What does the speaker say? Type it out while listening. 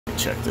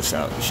check this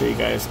out and show you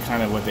guys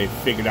kind of what they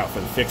figured out for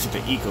the fix of the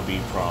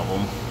EcoBee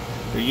problem.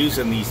 They're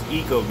using these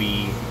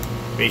EcoBee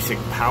basic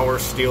power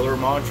stealer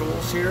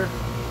modules here.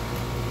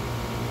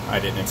 I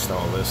didn't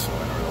install this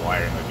one, or the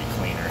wiring would be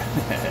cleaner.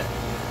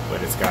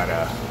 But it's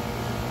got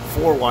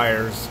 4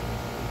 wires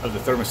of the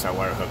thermostat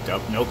wire hooked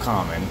up, no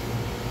common,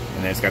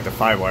 and then it's got the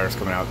 5 wires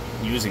coming out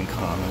using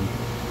common.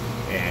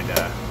 And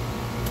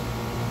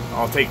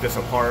I'll take this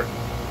apart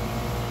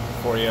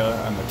for you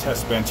on the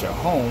test bench at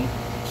home,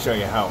 show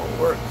you how it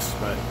works.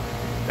 But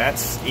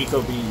that's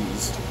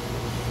EcoBee's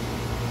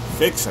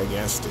fix, I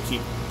guess,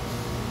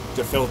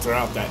 to filter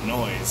out that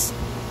noise.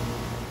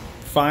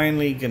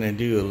 Finally gonna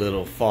do a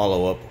little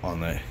follow-up on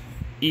the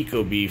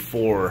EcoBee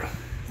 4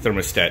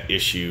 thermostat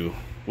issue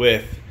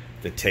with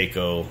the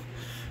Taco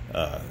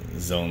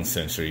zone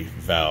sensory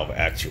valve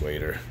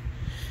actuator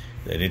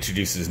that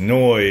introduces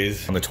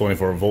noise on the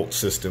 24 volt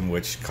system,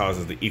 which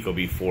causes the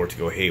EcoBee 4 to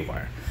go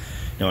haywire.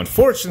 Now,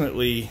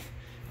 unfortunately,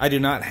 I do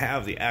not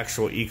have the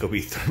actual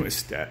EcoBee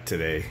thermostat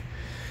today,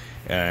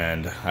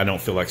 and I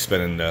don't feel like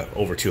spending the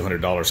over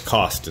 $200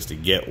 cost just to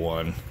get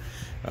one.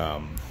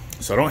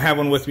 So I don't have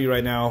one with me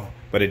right now,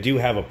 but I do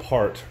have a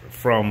part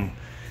from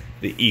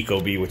the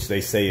EcoBee, which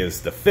they say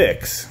is the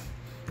fix,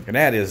 and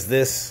that is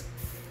this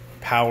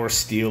power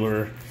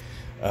stealer,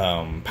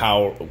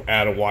 power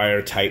add a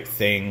wire type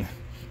thing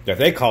that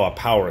they call a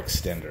power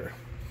extender.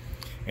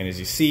 And as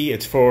you see,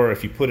 it's for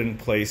if you put it in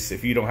place,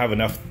 if you don't have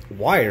enough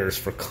wires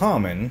for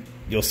common,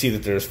 you'll see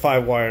that there's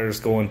 5 wires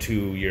going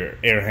to your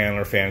air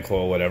handler, fan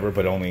coil, whatever,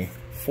 but only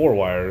 4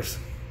 wires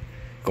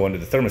going to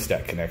the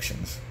thermostat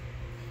connections.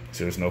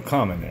 So there's no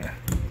common there.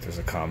 There's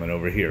a common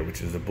over here,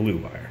 which is the blue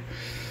wire.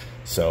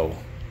 So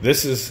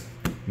this is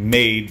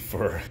made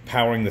for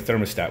powering the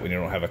thermostat when you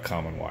don't have a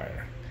common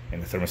wire,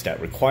 and the thermostat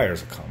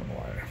requires a common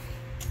wire.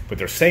 But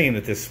they're saying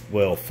that this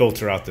will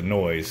filter out the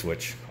noise,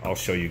 which I'll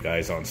show you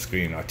guys on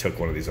screen. I took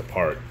one of these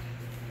apart,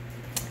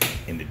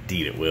 and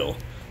indeed it will.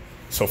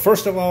 So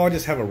first of all, I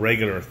just have a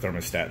regular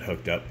thermostat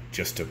hooked up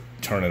just to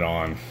turn it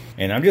on.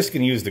 And I'm just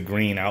gonna use the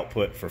green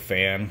output for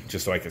fan,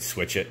 just so I can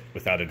switch it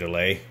without a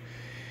delay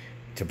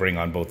to bring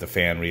on both the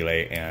fan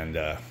relay and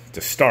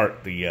to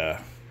start the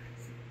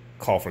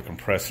call for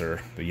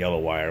compressor, the yellow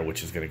wire,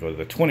 which is going to go to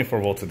the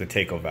 24 volts of the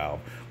Taco valve.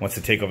 Once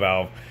the Taco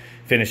valve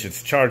finishes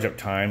its charge up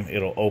time,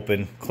 it'll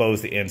open,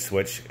 close the end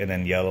switch, and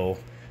then yellow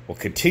will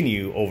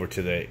continue over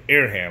to the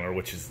air handler,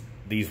 which is,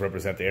 these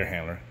represent the air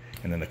handler,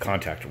 and then the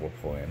contactor will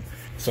pull in.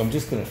 So I'm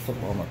just going to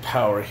flip on my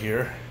power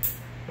here.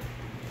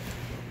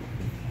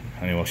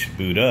 Honeywell should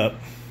boot up.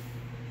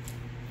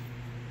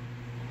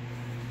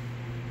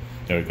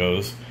 There it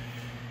goes.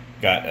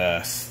 Got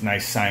a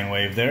nice sine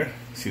wave there.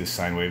 See, the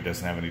sine wave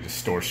doesn't have any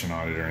distortion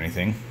on it or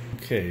anything.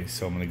 Okay,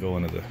 so I'm going to go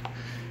into the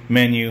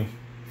menu,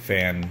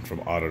 fan from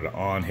auto to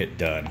on, hit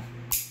done.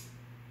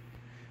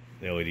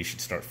 The LED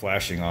should start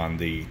flashing on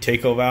the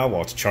Taco valve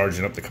while it's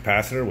charging up the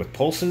capacitor with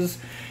pulses.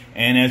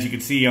 And as you can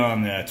see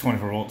on the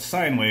 24 volt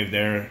sine wave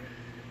there,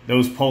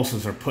 those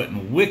pulses are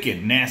putting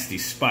wicked nasty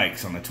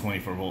spikes on the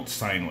 24 volt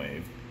sine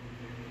wave,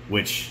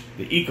 which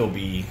the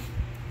EcoBee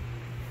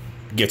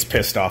gets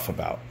pissed off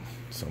about.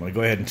 So I'm going to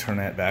go ahead and turn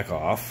that back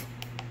off.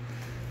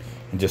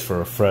 And just for a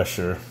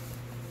refresher,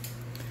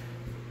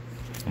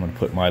 I'm going to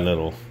put my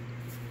little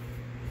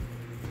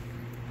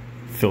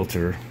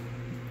filter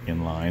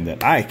in line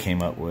that I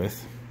came up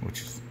with,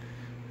 which is,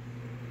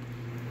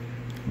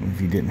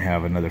 if you didn't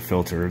have another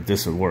filter,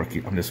 this would work.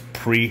 I'm just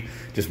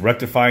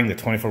rectifying the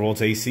 24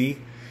 volts AC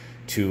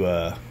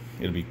to,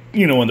 it'll be,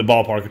 you know, in the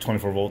ballpark of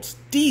 24 volts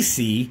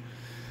DC,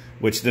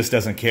 which this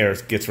doesn't care.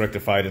 It gets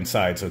rectified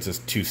inside, so it's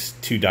just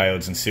two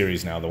diodes in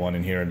series now, the one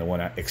in here and the one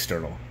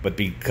external. But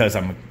because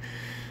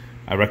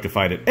I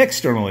rectified it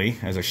externally,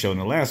 as I showed in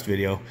the last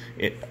video,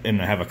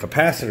 and I have a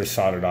capacitor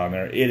soldered on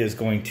there, it is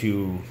going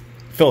to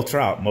filter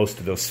out most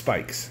of those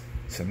spikes.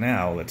 So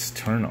now let's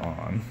turn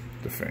on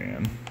the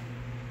fan.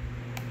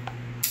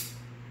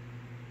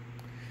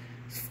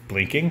 It's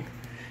blinking.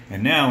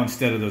 And now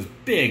instead of those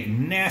big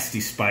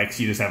nasty spikes,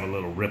 you just have a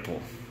little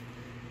ripple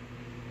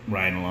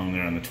riding along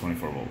there on the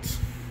 24 volts.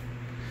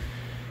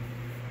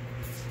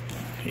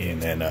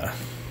 And then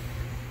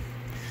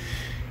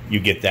you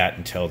get that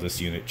until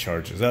this unit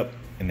charges up.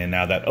 And then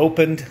now that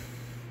opened,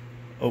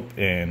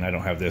 and I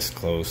don't have this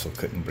closed, so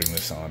couldn't bring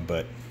this on,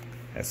 but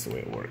that's the way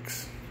it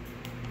works.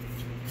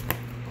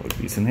 Plug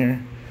these in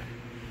here.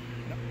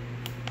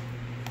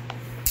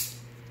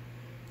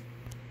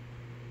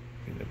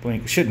 The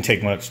blink shouldn't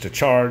take much to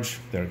charge.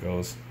 There it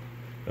goes.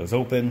 Those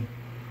open.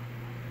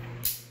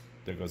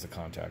 There goes the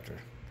contactor.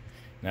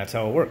 And that's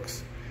how it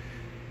works.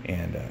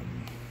 And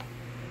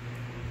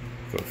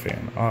go to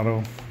fan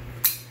auto.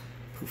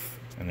 Poof.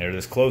 And there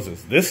this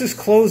closes. This is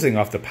closing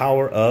off the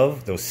power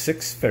of those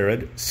 6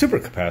 farad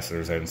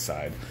supercapacitors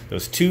inside.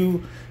 Those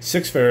 2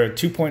 6 farad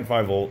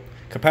 2.5 volt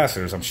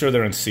capacitors. I'm sure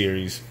they're in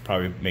series,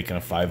 probably making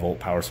a 5 volt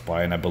power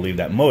supply, and I believe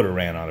that motor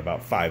ran on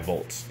about 5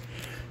 volts.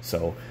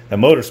 So the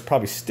motor's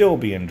probably still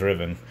being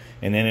driven,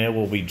 and then it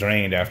will be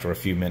drained after a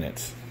few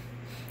minutes.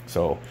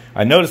 So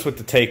I noticed with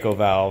the Taco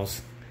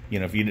valves, you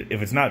know,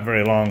 if it's not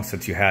very long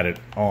since you had it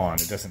on,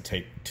 it doesn't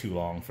take too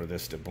long for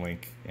this to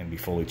blink and be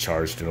fully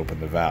charged and open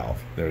the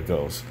valve. There it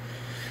goes.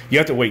 You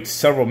have to wait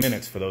several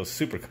minutes for those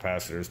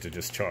supercapacitors to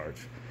discharge,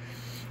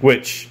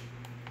 which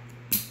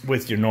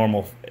with your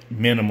normal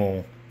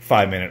minimal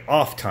 5-minute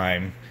off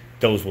time,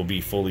 those will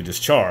be fully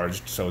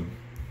discharged. So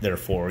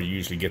therefore, you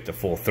usually get the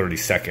full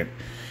 30-second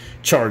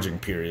charging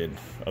period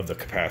of the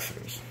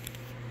capacitors.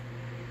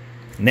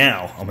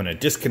 Now I'm going to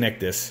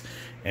disconnect this,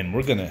 and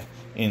we're going to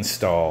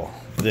install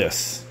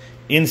this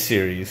in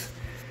series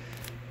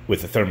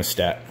with the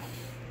thermostat,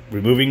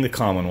 removing the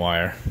common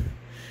wire.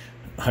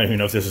 I don't even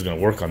know if this is going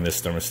to work on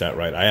this thermostat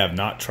right. I have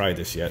not tried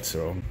this yet.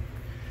 So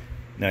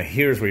now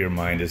here's where your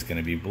mind is going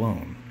to be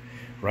blown.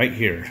 Right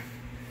here,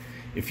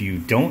 if you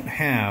don't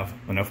have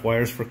enough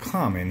wires for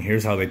common,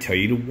 here's how they tell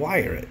you to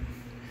wire it.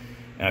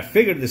 And I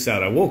figured this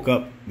out. I woke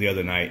up the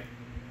other night,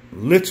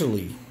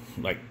 literally,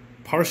 like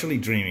partially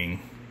dreaming,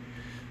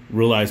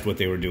 realized what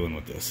they were doing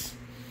with this.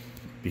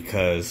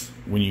 Because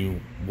when you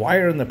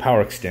wire in the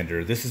power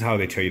extender, this is how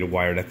they tell you to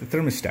wire it at the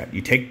thermostat.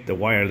 You take the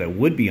wire that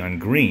would be on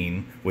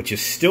green, which is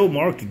still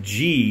marked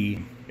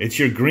G, it's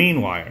your green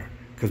wire.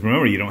 Because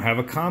remember, you don't have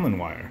a common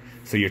wire.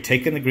 So you're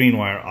taking the green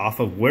wire off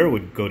of where it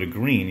would go to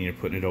green, and you're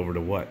putting it over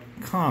to what?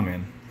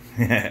 Common.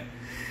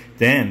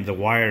 Then the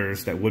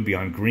wires that would be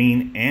on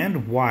green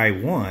and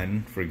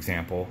Y1, for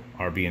example,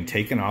 are being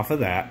taken off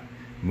of that,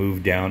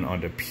 moved down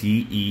onto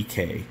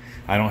PEK.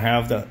 I don't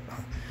have the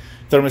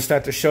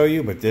thermostat to show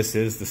you, but this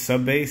is the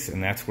sub-base,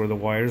 and that's where the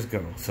wires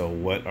go. So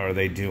what are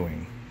they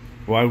doing?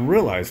 Well, I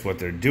realized what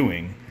they're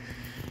doing.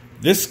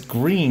 This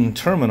green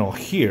terminal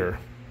here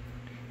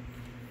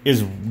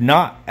is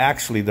not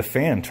actually the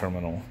fan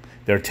terminal.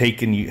 They're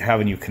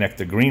having you connect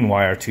the green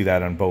wire to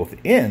that on both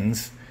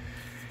ends,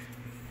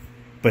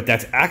 but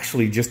that's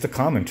actually just the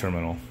common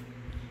terminal.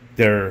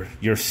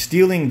 You're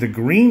stealing the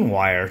green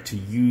wire to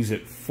use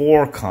it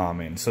for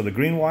common. So the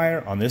green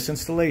wire on this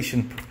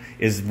installation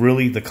is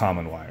really the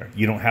common wire.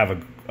 You don't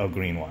have a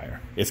green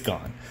wire. It's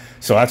gone.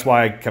 So that's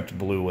why I kept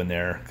blue in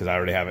there, because I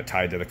already have it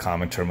tied to the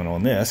common terminal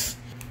in this,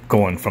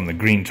 going from the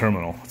green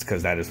terminal. It's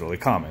because that is really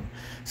common.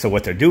 So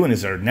what they're doing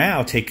is they're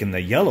now taking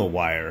the yellow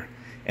wire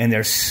and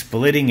they're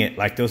splitting it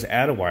like those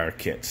add-a-wire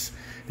kits.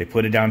 They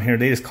put it down here.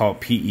 They just call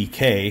it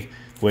PEK,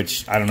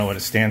 which I don't know what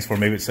it stands for.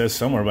 Maybe it says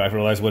somewhere, but I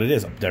realized what it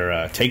is.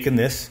 They're taking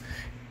this,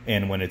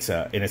 and when it's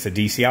a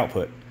DC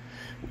output,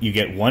 you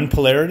get one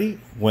polarity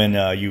when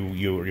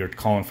you're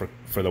calling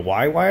for the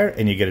Y wire,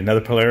 and you get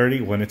another polarity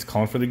when it's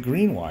calling for the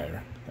green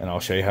wire. And I'll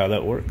show you how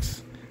that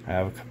works.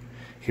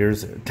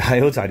 Here's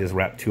diodes. I just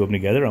wrapped two of them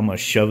together. I'm going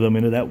to shove them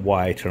into that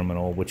Y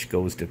terminal, which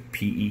goes to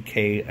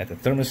PEK at the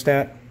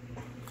thermostat.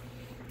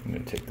 I'm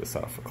going to take this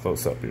off for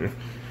close up here.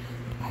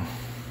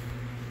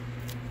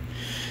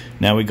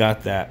 Now we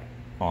got that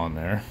on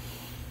there.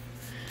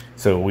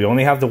 So we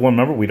only have the one.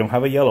 Remember, we don't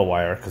have a yellow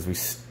wire because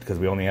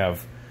we only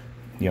have,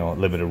 you know,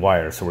 limited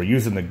wire. So we're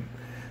using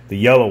the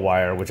yellow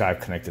wire, which I've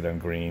connected on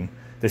green.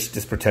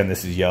 Just pretend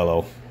this is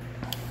yellow.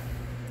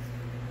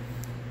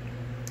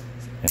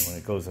 And when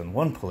it goes on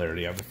one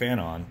polarity, I have the fan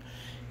on,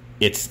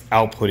 it's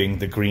outputting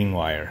the green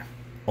wire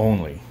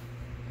only.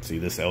 See,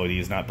 this LED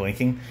is not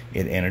blinking.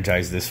 It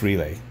energized this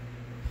relay.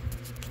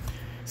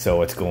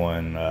 So it's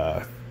going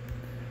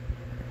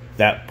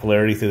that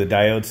polarity through the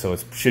diode, so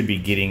it should be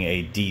getting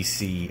a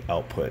DC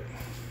output.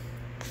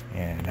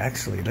 And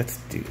actually, let's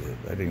do it.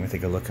 I didn't even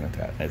think of looking at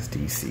that. That's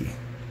DC.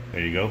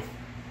 There you go.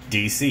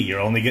 DC. You're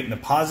only getting the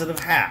positive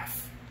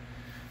half.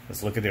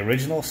 Let's look at the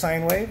original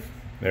sine wave.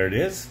 There it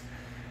is.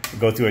 You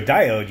go through a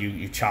diode,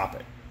 you chop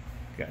it.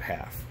 You got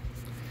half.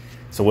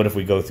 So what if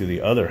we go through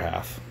the other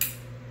half?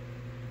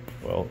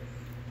 Well,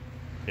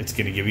 it's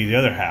going to give you the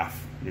other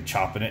half. You're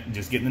chopping it and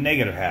just getting the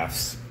negative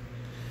halves.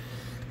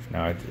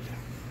 Now I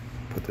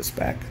put this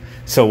back.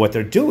 So what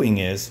they're doing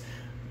is,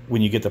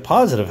 when you get the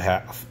positive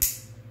half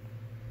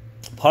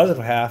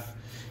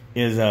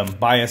is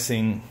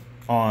biasing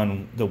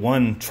on the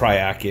one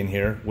triac in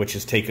here, which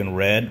is taking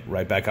red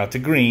right back out to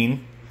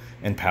green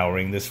and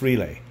powering this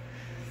relay.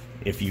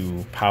 If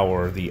you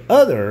power the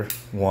other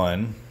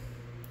one,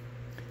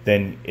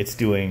 then it's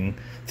doing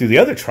through the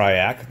other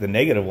triac, the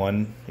negative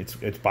one, it's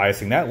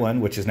biasing that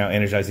one, which is now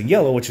energizing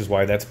yellow, which is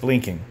why that's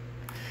blinking.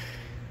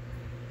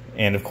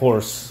 And of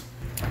course,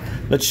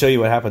 let's show you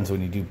what happens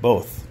when you do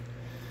both.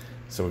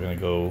 So we're going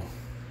to go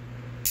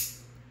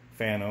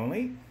fan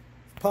only,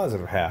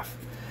 positive half.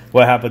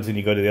 What happens when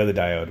you go to the other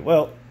diode?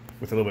 Well,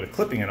 with a little bit of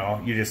clipping and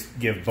all, you just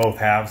give both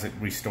halves, it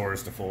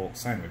restores the full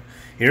sine wave.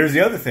 Here's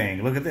the other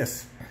thing, look at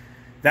this.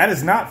 That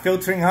is not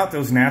filtering out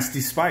those nasty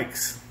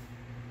spikes.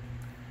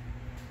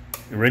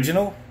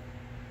 Original,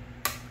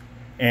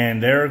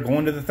 and they're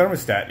going to the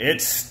thermostat.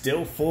 It's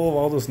still full of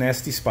all those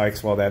nasty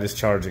spikes while that is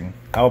charging.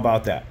 How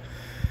about that?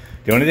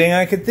 The only thing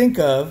I could think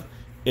of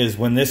is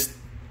when this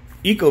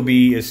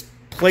EcoBee is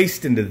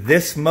placed into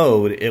this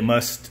mode, it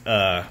must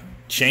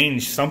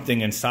change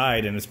something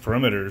inside in its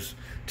perimeters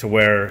to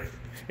where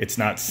it's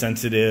not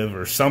sensitive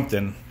or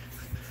something.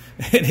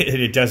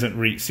 It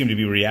doesn't seem to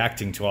be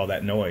reacting to all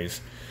that noise.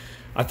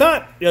 I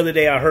thought the other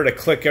day I heard a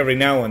click every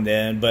now and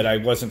then, but I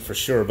wasn't for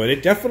sure. But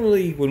it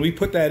definitely, when we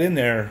put that in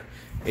there,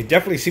 it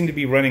definitely seemed to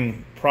be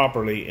running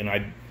properly, and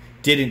I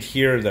didn't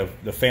hear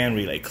the fan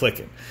relay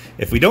clicking.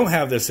 If we don't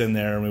have this in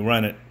there and we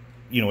run it,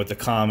 you know, with the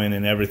common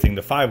and everything,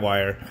 the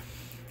 5-wire,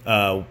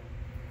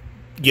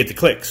 get the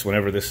clicks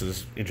whenever this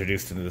is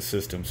introduced into the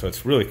system. So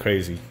it's really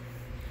crazy.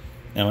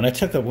 Now, when I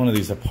took one of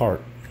these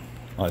apart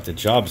at the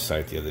job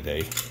site the other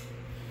day,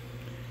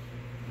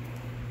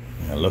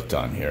 I looked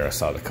on here, I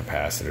saw the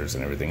capacitors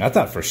and everything. I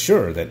thought for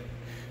sure that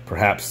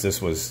perhaps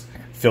this was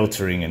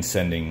filtering and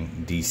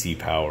sending DC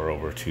power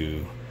over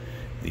to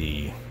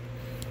the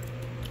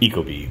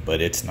EcoBee,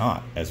 but it's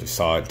not. As we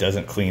saw, it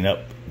doesn't clean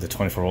up the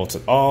 24 volts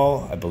at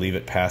all. I believe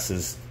it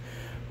passes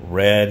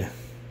red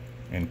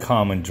and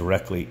common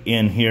directly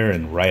in here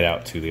and right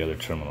out to the other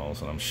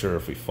terminals. And I'm sure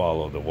if we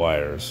follow the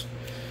wires,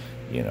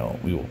 you know,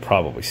 we will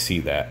probably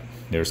see that.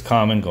 There's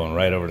common going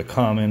right over to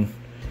common,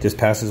 just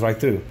passes right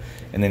through.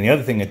 And then the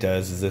other thing it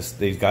does is this,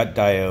 they've got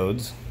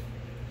diodes,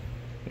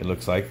 it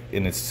looks like,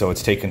 and it's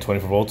taking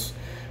 24 volts,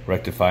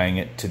 rectifying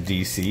it to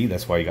DC.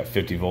 That's why you got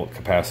 50 volt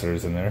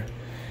capacitors in there.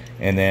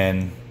 And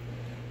then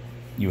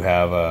you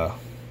have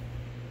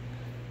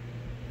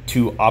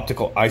 2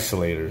 optical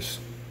isolators,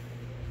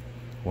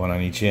 one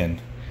on each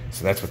end.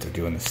 So that's what they're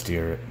doing to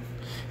steer it.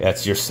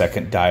 That's your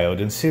second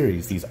diode in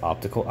series, these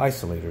optical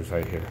isolators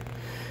right here.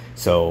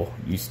 So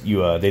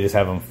they just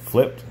have them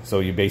flipped. So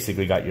you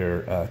basically got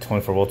your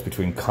 24 volts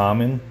between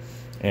common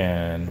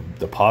and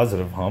the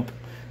positive hump,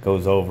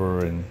 goes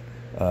over and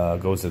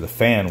goes to the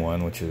fan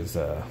one, which is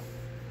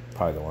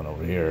probably the one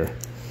over here.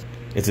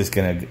 It's just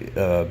gonna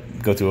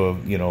go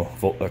through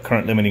a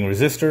current limiting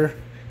resistor,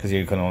 because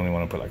you can only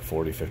want to put like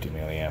 40-50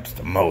 milliamps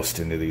the most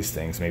into these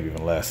things, maybe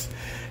even less.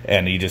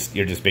 And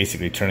you're just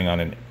basically turning on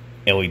an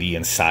LED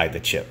inside the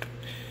chip.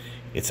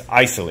 It's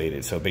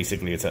isolated, so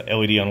basically it's a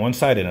LED on one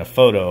side and a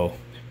photo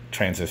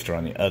transistor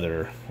on the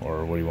other,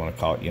 or what do you want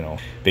to call it? You know,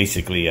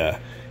 basically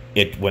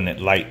when the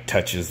light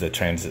touches the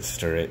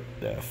transistor,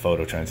 the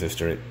photo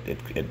transistor,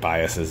 it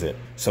biases it.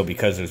 So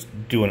because it's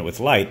doing it with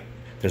light,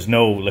 there's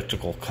no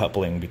electrical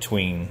coupling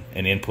between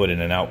an input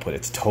and an output.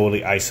 It's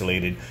totally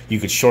isolated. You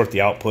could short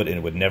the output and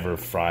it would never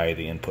fry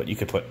the input. You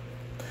could put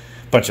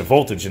a bunch of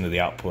voltage into the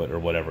output or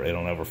whatever,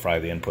 it'll never fry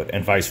the input,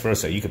 and vice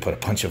versa. You could put a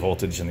bunch of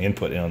voltage in the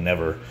input and it'll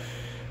never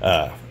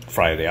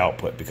fry the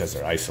output because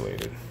they're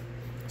isolated.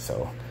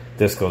 So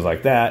this goes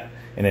like that,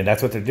 and then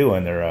that's what they're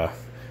doing.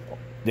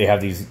 They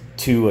have these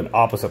 2 in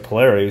opposite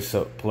polarities.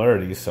 So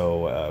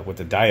with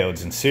the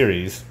diodes in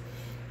series,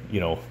 you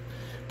know,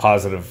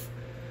 positive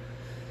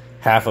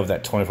half of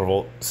that 24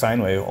 volt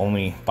sine wave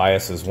only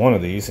biases one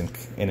of these, and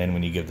then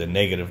when you give the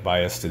negative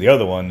bias to the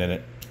other one, then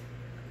it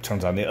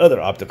turns on the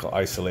other optical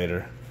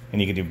isolator, and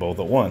you can do both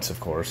at once, of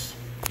course,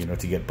 you know,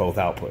 to get both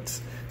outputs.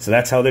 So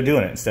that's how they're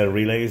doing it. Instead of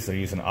relays, they're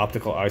using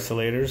optical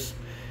isolators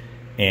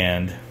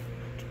and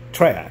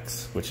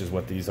triacs, which is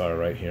what these are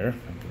right here.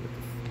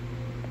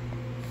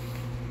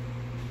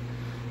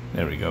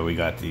 There we go. We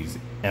got these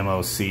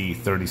MOC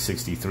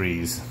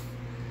 3063s.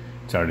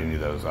 It's already knew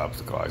those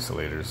optical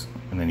isolators.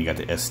 And then you got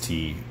the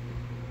ST,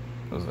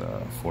 those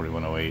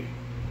 4108.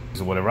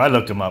 So whatever, I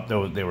looked them up.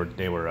 They were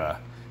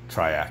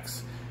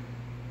triacs.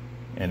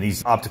 And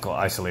these optical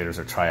isolators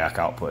are triac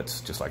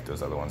outputs, just like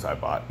those other ones I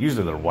bought.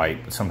 Usually they're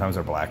white, but sometimes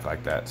they're black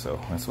like that.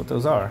 So that's what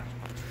those are.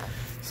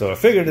 So I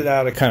figured it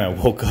out. I kind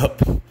of woke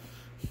up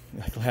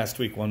like last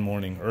week one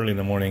morning, early in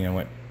the morning, and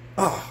went,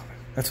 oh,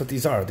 that's what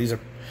these are. These are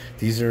like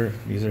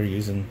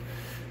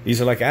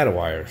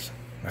Attawires.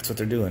 That's what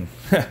they're doing.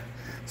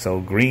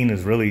 So green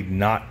is really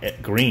not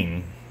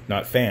green,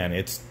 not fan.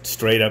 It's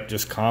straight up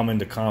just common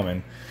to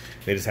common.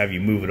 They just have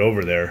you move it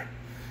over there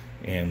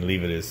and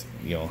leave it as,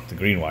 you know, the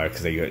green wire,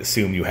 because they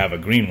assume you have a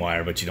green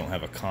wire, but you don't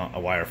have a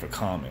wire for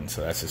common.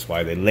 So that's just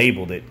why they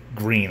labeled it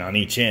green on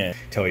each end.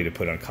 Tell you to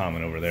put on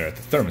common over there at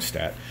the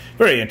thermostat.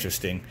 Very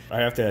interesting.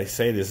 I have to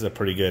say this is a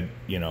pretty good,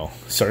 you know,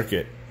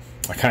 circuit.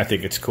 I kind of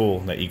think it's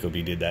cool that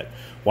EcoBee did that.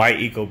 Why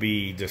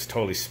EcoBee just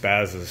totally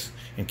spazzes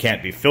and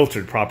can't be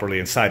filtered properly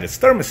inside its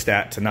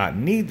thermostat to not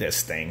need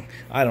this thing,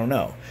 I don't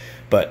know.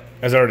 But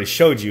as I already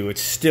showed you, it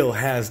still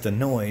has the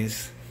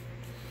noise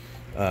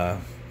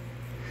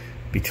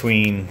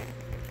between,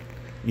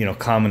 you know,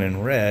 common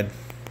and red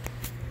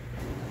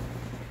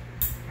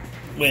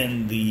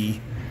when the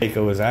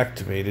Taco is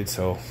activated.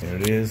 So there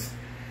it is,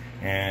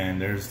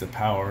 and there's the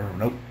power.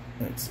 Nope,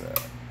 it's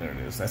there it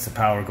is. That's the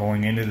power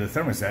going into the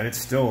thermostat. It's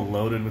still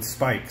loaded with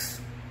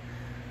spikes.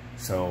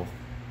 So,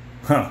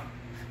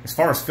 as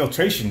far as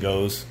filtration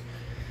goes,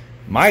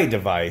 my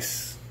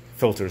device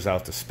filters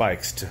out the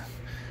spikes to,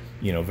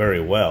 you know,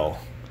 very well.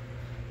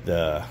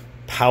 The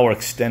power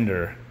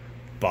extender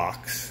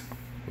box,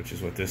 which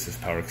is what this is,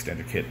 power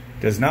extender kit,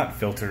 does not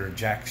filter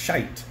jack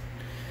shite.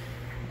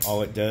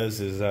 All it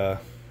does is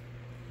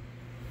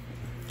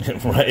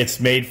it's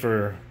made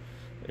for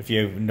if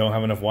you don't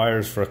have enough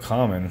wires for a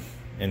common,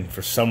 and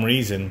for some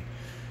reason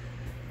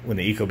when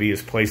the EcoBee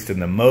is placed in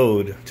the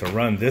mode to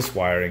run this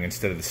wiring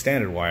instead of the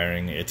standard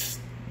wiring, it's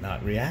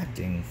not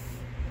reacting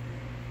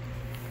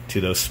to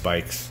those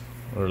spikes.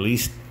 or at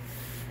least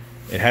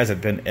it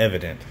hasn't been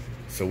evident.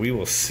 So we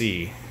will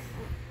see.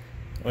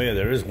 Oh yeah,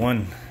 there is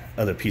one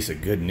other piece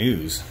of good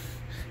news,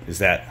 is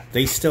that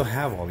they still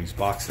have all these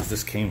boxes.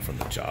 This came from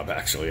the job,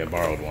 actually. I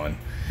borrowed one.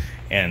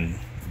 And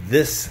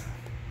this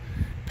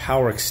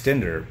power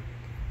extender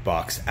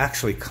box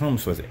actually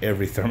comes with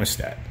every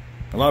thermostat.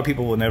 A lot of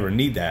people will never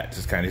need that.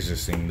 It's kind of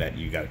interesting that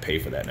you got to pay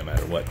for that no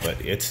matter what,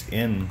 but it's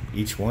in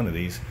each one of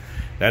these.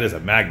 That is a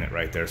magnet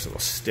right there, so it'll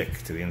stick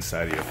to the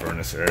inside of your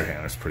furnace or air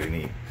handler. It's pretty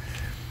neat.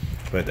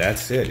 But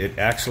that's it. It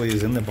actually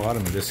is in the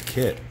bottom of this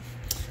kit.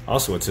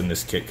 Also, it's in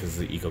this kit because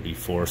the EcoBee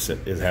Force,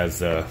 it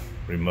has a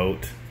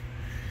remote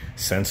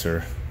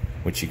sensor,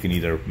 which you can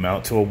either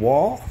mount to a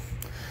wall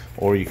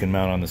or you can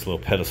mount on this little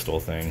pedestal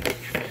thing.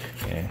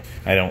 Yeah,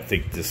 I don't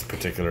think this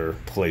particular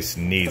place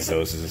needs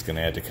those. It's just going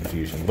to add to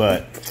confusion.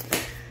 But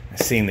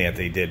I've seen that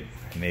they did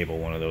enable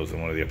one of those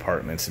in one of the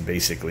apartments, and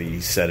basically you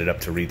set it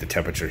up to read the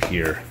temperature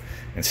here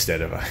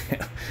instead of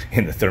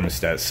in the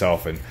thermostat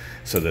itself. And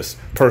so this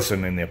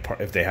person in the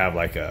if they have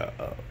like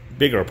a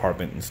bigger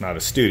apartment and it's not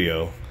a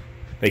studio,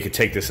 they could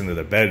take this into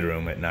the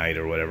bedroom at night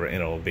or whatever, and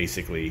it'll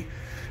basically,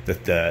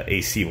 that the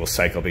AC will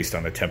cycle based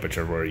on the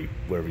temperature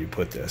wherever you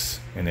put this.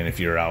 And then if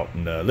you're out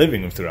in the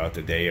living room throughout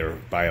the day or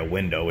by a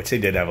window, which they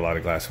did have a lot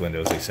of glass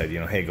windows, they said,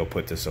 you know, hey, go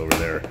put this over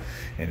there,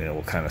 and it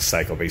will kind of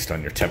cycle based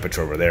on your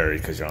temperature over there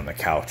because you're on the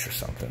couch or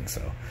something.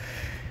 So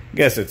I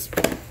guess it's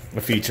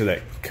a feature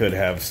that could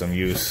have some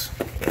use.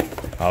 But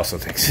I also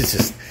think it's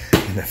just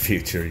in the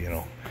future, you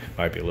know,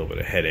 might be a little bit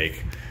of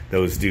headache.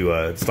 Those do,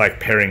 it's like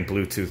pairing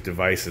Bluetooth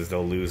devices.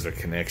 They'll lose their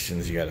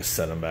connections. You got to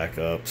set them back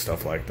up,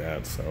 stuff like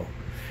that. So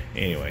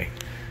anyway,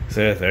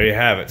 so there you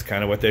have it. It's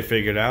kind of what they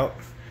figured out.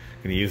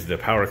 Going to use the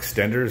power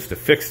extenders to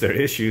fix their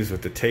issues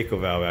with the Taco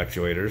valve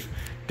actuators.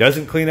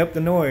 Doesn't clean up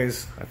the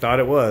noise. I thought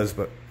it was,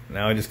 but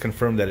now I just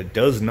confirmed that it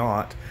does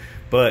not.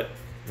 But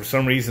for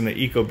some reason,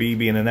 the EcoBee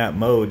being in that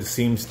mode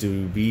seems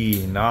to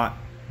be not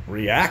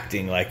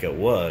reacting like it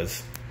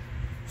was.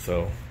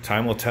 So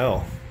time will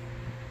tell.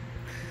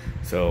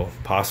 So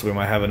possibly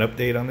might have an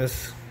update on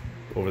this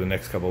over the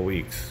next couple of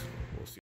weeks.